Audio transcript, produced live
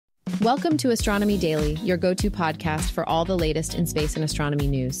Welcome to Astronomy Daily, your go-to podcast for all the latest in space and astronomy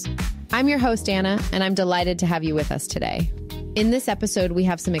news. I'm your host, Anna, and I'm delighted to have you with us today. In this episode, we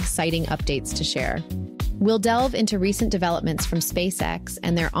have some exciting updates to share. We'll delve into recent developments from SpaceX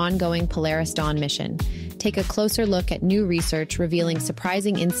and their ongoing Polaris Dawn mission, take a closer look at new research revealing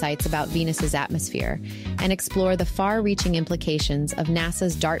surprising insights about Venus's atmosphere, and explore the far-reaching implications of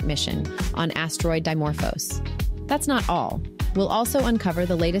NASA's DART mission on asteroid Dimorphos. That's not all. We'll also uncover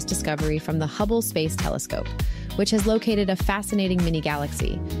the latest discovery from the Hubble Space Telescope, which has located a fascinating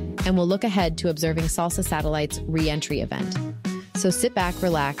mini-galaxy, and we'll look ahead to observing Salsa satellite's reentry event. So sit back,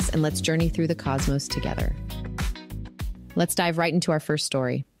 relax, and let's journey through the cosmos together. Let's dive right into our first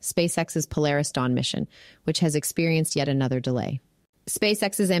story, SpaceX's Polaris Dawn mission, which has experienced yet another delay.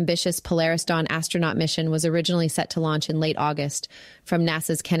 SpaceX's ambitious Polaris Dawn astronaut mission was originally set to launch in late August from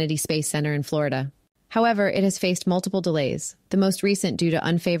NASA's Kennedy Space Center in Florida. However, it has faced multiple delays, the most recent due to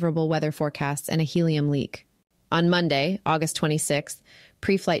unfavorable weather forecasts and a helium leak. On Monday, August 26th,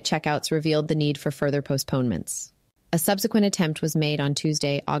 pre-flight checkouts revealed the need for further postponements. A subsequent attempt was made on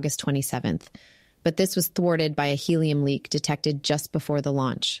Tuesday, August 27th, but this was thwarted by a helium leak detected just before the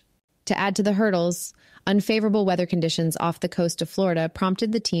launch. To add to the hurdles, unfavorable weather conditions off the coast of Florida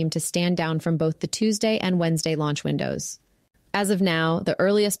prompted the team to stand down from both the Tuesday and Wednesday launch windows. As of now, the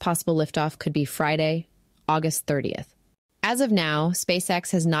earliest possible liftoff could be Friday, August 30th. As of now,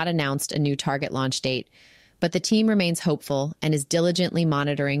 SpaceX has not announced a new target launch date, but the team remains hopeful and is diligently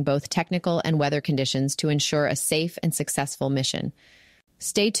monitoring both technical and weather conditions to ensure a safe and successful mission.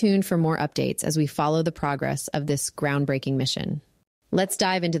 Stay tuned for more updates as we follow the progress of this groundbreaking mission. Let's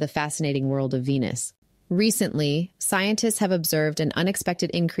dive into the fascinating world of Venus. Recently, scientists have observed an unexpected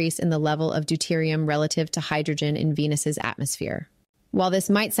increase in the level of deuterium relative to hydrogen in Venus's atmosphere. While this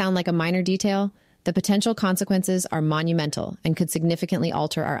might sound like a minor detail, the potential consequences are monumental and could significantly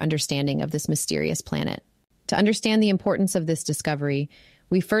alter our understanding of this mysterious planet. To understand the importance of this discovery,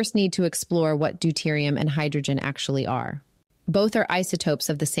 we first need to explore what deuterium and hydrogen actually are. Both are isotopes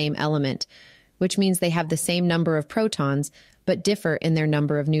of the same element, which means they have the same number of protons, but differ in their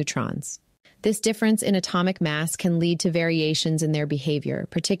number of neutrons. This difference in atomic mass can lead to variations in their behavior,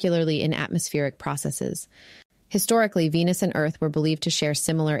 particularly in atmospheric processes. Historically, Venus and Earth were believed to share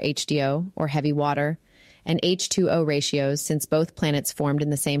similar HDO, or heavy water, and H2O ratios since both planets formed in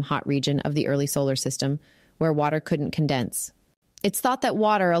the same hot region of the early solar system, where water couldn't condense. It's thought that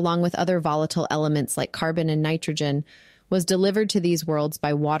water, along with other volatile elements like carbon and nitrogen, was delivered to these worlds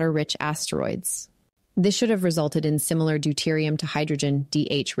by water-rich asteroids. This should have resulted in similar deuterium to hydrogen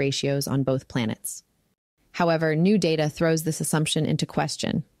DH ratios on both planets. However, new data throws this assumption into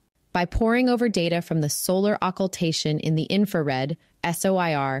question. By poring over data from the Solar Occultation in the Infrared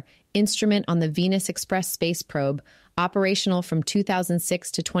 (SOIR) instrument on the Venus Express space probe, operational from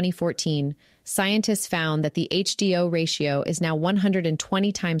 2006 to 2014, scientists found that the HDO ratio is now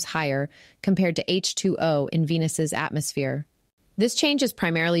 120 times higher compared to H2O in Venus's atmosphere. This change is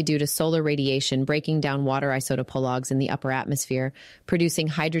primarily due to solar radiation breaking down water isotopologues in the upper atmosphere, producing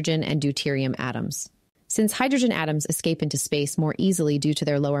hydrogen and deuterium atoms. Since hydrogen atoms escape into space more easily due to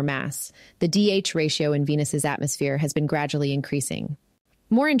their lower mass, the DH ratio in Venus's atmosphere has been gradually increasing.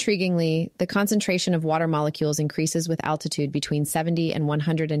 More intriguingly, the concentration of water molecules increases with altitude between 70 and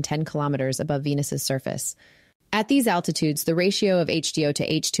 110 kilometers above Venus's surface. At these altitudes, the ratio of HDO to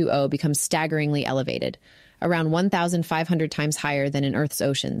H2O becomes staggeringly elevated, around 1,500 times higher than in Earth's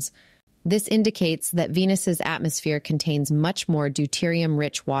oceans. This indicates that Venus's atmosphere contains much more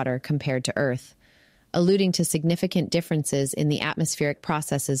deuterium-rich water compared to Earth, alluding to significant differences in the atmospheric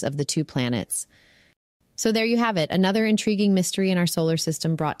processes of the two planets. So there you have it, another intriguing mystery in our solar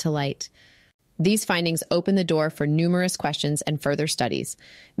system brought to light. These findings open the door for numerous questions and further studies,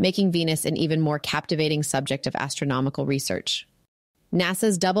 making Venus an even more captivating subject of astronomical research.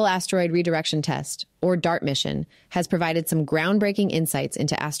 NASA's Double Asteroid Redirection Test, or DART mission, has provided some groundbreaking insights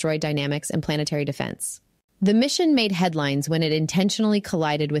into asteroid dynamics and planetary defense. The mission made headlines when it intentionally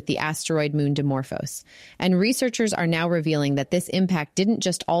collided with the asteroid moon Dimorphos, and researchers are now revealing that this impact didn't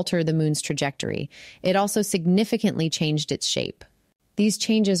just alter the moon's trajectory, it also significantly changed its shape. These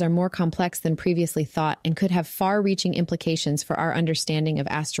changes are more complex than previously thought and could have far-reaching implications for our understanding of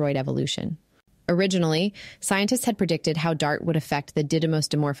asteroid evolution. Originally, scientists had predicted how DART would affect the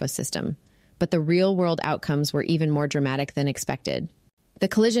Didymos-Dimorphos system, but the real-world outcomes were even more dramatic than expected. The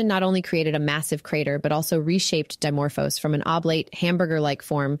collision not only created a massive crater, but also reshaped Dimorphos from an oblate, hamburger-like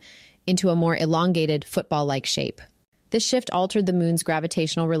form into a more elongated, football-like shape. This shift altered the moon's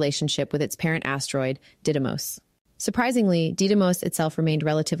gravitational relationship with its parent asteroid, Didymos. Surprisingly, Didymos itself remained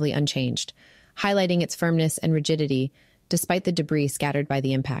relatively unchanged, highlighting its firmness and rigidity despite the debris scattered by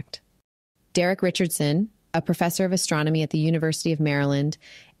the impact. Derek Richardson, a professor of astronomy at the University of Maryland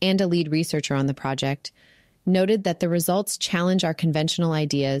and a lead researcher on the project, noted that the results challenge our conventional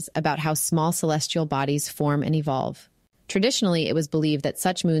ideas about how small celestial bodies form and evolve. Traditionally, it was believed that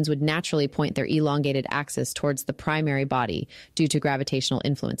such moons would naturally point their elongated axis towards the primary body due to gravitational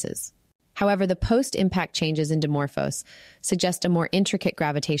influences. However, the post-impact changes in Dimorphos suggest a more intricate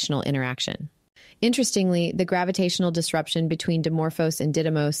gravitational interaction. Interestingly, the gravitational disruption between Dimorphos and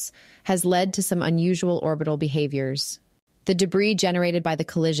Didymos has led to some unusual orbital behaviors. The debris generated by the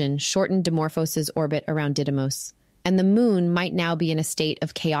collision shortened Dimorphos's orbit around Didymos, and the moon might now be in a state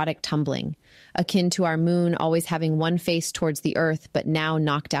of chaotic tumbling, akin to our moon always having one face towards the Earth but now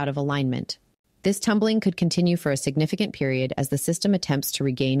knocked out of alignment. This tumbling could continue for a significant period as the system attempts to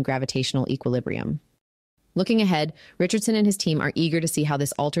regain gravitational equilibrium. Looking ahead, Richardson and his team are eager to see how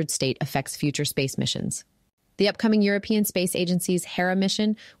this altered state affects future space missions. The upcoming European Space Agency's Hera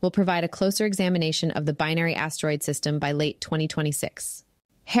mission will provide a closer examination of the binary asteroid system by late 2026.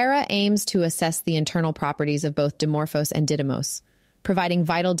 Hera aims to assess the internal properties of both Dimorphos and Didymos, providing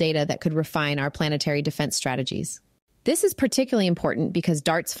vital data that could refine our planetary defense strategies. This is particularly important because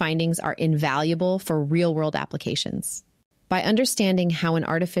DART's findings are invaluable for real-world applications. By understanding how an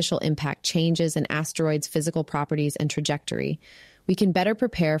artificial impact changes an asteroid's physical properties and trajectory, we can better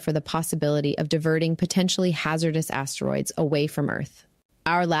prepare for the possibility of diverting potentially hazardous asteroids away from Earth.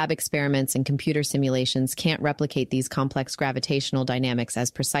 Our lab experiments and computer simulations can't replicate these complex gravitational dynamics as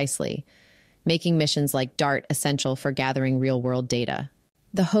precisely, making missions like DART essential for gathering real-world data.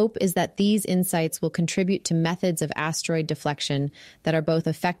 The hope is that these insights will contribute to methods of asteroid deflection that are both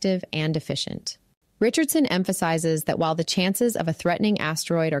effective and efficient. Richardson emphasizes that while the chances of a threatening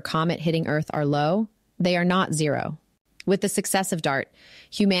asteroid or comet hitting Earth are low, they are not zero. With the success of DART,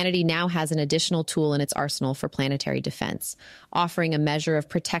 humanity now has an additional tool in its arsenal for planetary defense, offering a measure of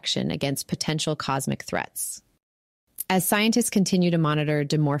protection against potential cosmic threats. As scientists continue to monitor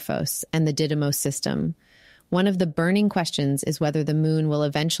Dimorphos and the Didymos system, one of the burning questions is whether the moon will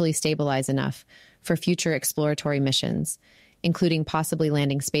eventually stabilize enough for future exploratory missions, including possibly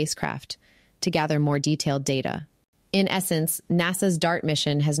landing spacecraft, to gather more detailed data. In essence, NASA's DART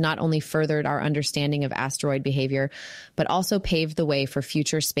mission has not only furthered our understanding of asteroid behavior, but also paved the way for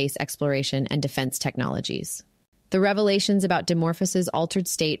future space exploration and defense technologies. The revelations about Dimorphos's altered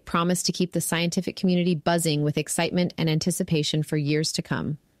state promise to keep the scientific community buzzing with excitement and anticipation for years to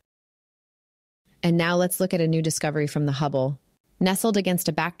come. And now let's look at a new discovery from the Hubble. Nestled against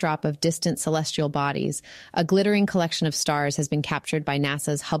a backdrop of distant celestial bodies, a glittering collection of stars has been captured by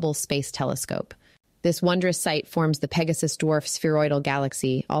NASA's Hubble Space Telescope. This wondrous sight forms the Pegasus dwarf spheroidal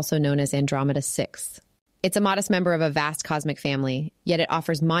galaxy, also known as Andromeda 6. It's a modest member of a vast cosmic family, yet it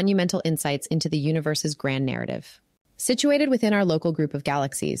offers monumental insights into the universe's grand narrative. Situated within our local group of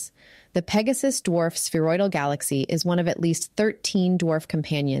galaxies, the Pegasus dwarf spheroidal galaxy is one of at least 13 dwarf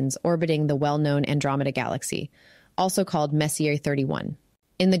companions orbiting the well-known Andromeda galaxy, also called Messier 31.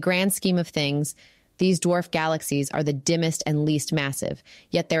 In the grand scheme of things, these dwarf galaxies are the dimmest and least massive,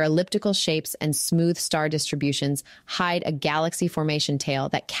 yet their elliptical shapes and smooth star distributions hide a galaxy formation tail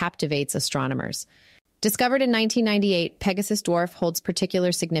that captivates astronomers. Discovered in 1998, Pegasus dwarf holds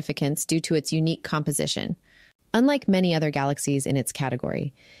particular significance due to its unique composition. Unlike many other galaxies in its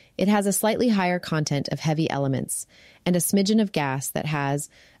category, it has a slightly higher content of heavy elements and a smidgen of gas that has,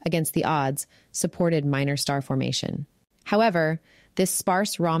 against the odds, supported minor star formation. However, this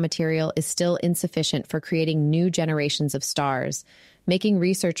sparse raw material is still insufficient for creating new generations of stars, making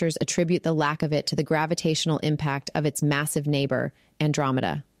researchers attribute the lack of it to the gravitational impact of its massive neighbor,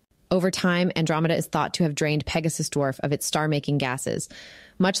 Andromeda. Over time, Andromeda is thought to have drained Pegasus dwarf of its star-making gases,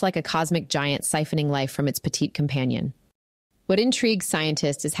 much like a cosmic giant siphoning life from its petite companion. What intrigues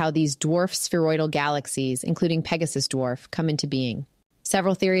scientists is how these dwarf spheroidal galaxies, including Pegasus dwarf, come into being.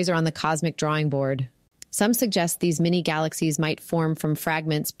 Several theories are on the cosmic drawing board. Some suggest these mini-galaxies might form from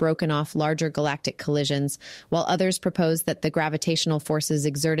fragments broken off larger galactic collisions, while others propose that the gravitational forces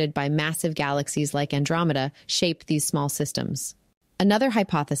exerted by massive galaxies like Andromeda shaped these small systems. Another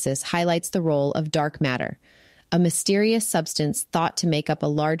hypothesis highlights the role of dark matter, a mysterious substance thought to make up a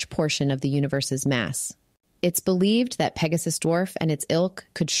large portion of the universe's mass. It's believed that Pegasus dwarf and its ilk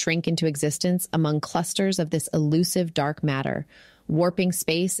could shrink into existence among clusters of this elusive dark matter, warping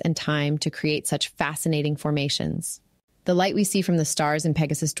space and time to create such fascinating formations. The light we see from the stars in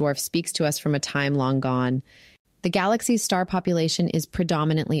Pegasus dwarf speaks to us from a time long gone. The galaxy's star population is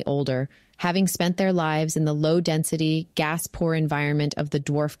predominantly older, having spent their lives in the low-density, gas-poor environment of the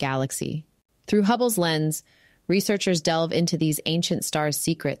dwarf galaxy. Through Hubble's lens, researchers delve into these ancient stars'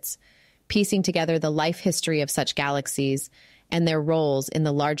 secrets, piecing together the life history of such galaxies and their roles in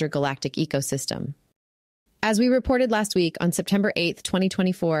the larger galactic ecosystem. As we reported last week, on September 8th,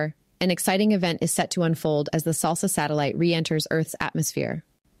 2024, an exciting event is set to unfold as the Salsa satellite re-enters Earth's atmosphere.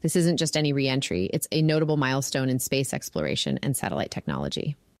 This isn't just any re-entry, it's a notable milestone in space exploration and satellite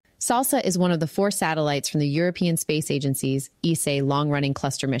technology. Salsa is one of the 4 satellites from the European Space Agency's ESA long-running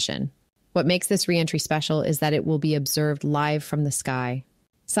cluster mission. What makes this re-entry special is that it will be observed live from the sky.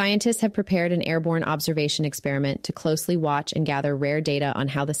 Scientists have prepared an airborne observation experiment to closely watch and gather rare data on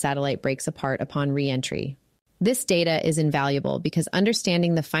how the satellite breaks apart upon re-entry. This data is invaluable because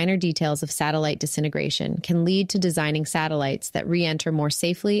understanding the finer details of satellite disintegration can lead to designing satellites that re-enter more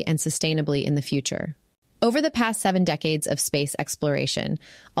safely and sustainably in the future. Over the past 7 decades of space exploration,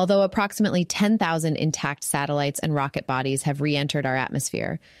 although approximately 10,000 intact satellites and rocket bodies have re-entered our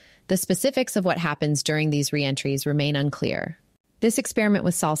atmosphere, the specifics of what happens during these re-entries remain unclear. This experiment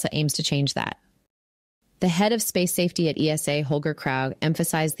with Salsa aims to change that. The head of space safety at ESA, Holger Krauge,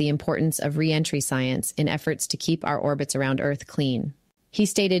 emphasized the importance of re-entry science in efforts to keep our orbits around Earth clean. He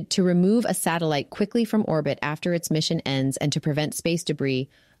stated, to remove a satellite quickly from orbit after its mission ends and to prevent space debris,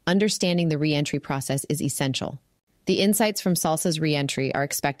 understanding the re-entry process is essential. The insights from Salsa's re-entry are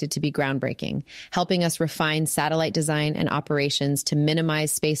expected to be groundbreaking, helping us refine satellite design and operations to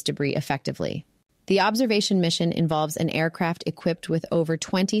minimize space debris effectively. The observation mission involves an aircraft equipped with over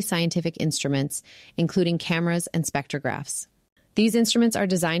 20 scientific instruments, including cameras and spectrographs. These instruments are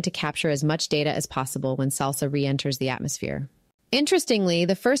designed to capture as much data as possible when Salsa re-enters the atmosphere. Interestingly,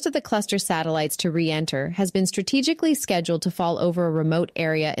 the first of the cluster satellites to re-enter has been strategically scheduled to fall over a remote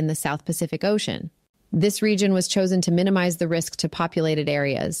area in the South Pacific Ocean. This region was chosen to minimize the risk to populated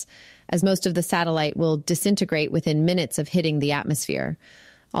areas, as most of the satellite will disintegrate within minutes of hitting the atmosphere,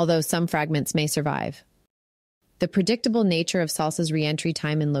 although some fragments may survive. The predictable nature of Salsa's re-entry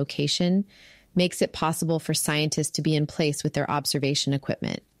time and location makes it possible for scientists to be in place with their observation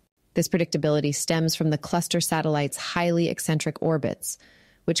equipment. This predictability stems from the cluster satellite's highly eccentric orbits,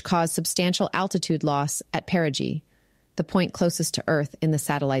 which cause substantial altitude loss at perigee, the point closest to Earth in the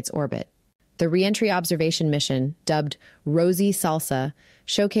satellite's orbit. The re-entry observation mission, dubbed Rosy Salsa,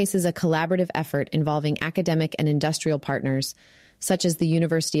 showcases a collaborative effort involving academic and industrial partners such as the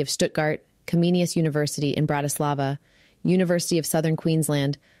University of Stuttgart, Comenius University in Bratislava, University of Southern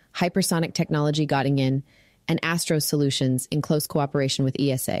Queensland, Hypersonic Technology Göttingen, and Astro Solutions in close cooperation with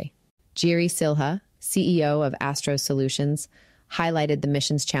ESA. Jiri Silha, CEO of Astro Solutions, highlighted the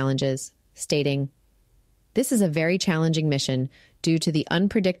mission's challenges, stating, "This is a very challenging mission due to the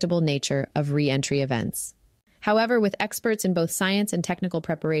unpredictable nature of re-entry events. However, with experts in both science and technical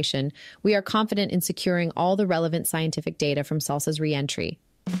preparation, we are confident in securing all the relevant scientific data from Salsa's re-entry."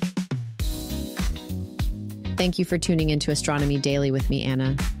 Thank you for tuning into Astronomy Daily with me,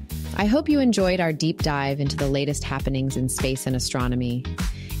 Anna. I hope you enjoyed our deep dive into the latest happenings in space and astronomy,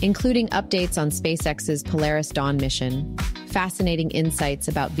 including updates on SpaceX's Polaris Dawn mission, fascinating insights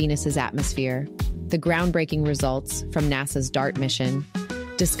about Venus's atmosphere, the groundbreaking results from NASA's DART mission,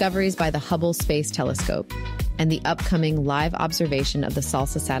 discoveries by the Hubble Space Telescope, and the upcoming live observation of the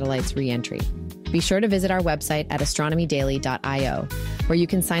Salsa satellite's re-entry. Be sure to visit our website at astronomydaily.io, where you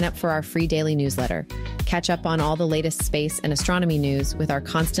can sign up for our free daily newsletter, catch up on all the latest space and astronomy news with our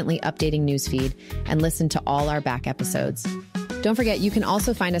constantly updating newsfeed, and listen to all our back episodes. Don't forget, you can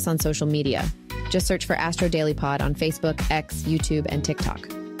also find us on social media. Just search for Astro Daily Pod on Facebook, X, YouTube, and TikTok.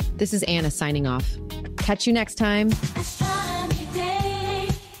 This is Anna signing off. Catch you next time.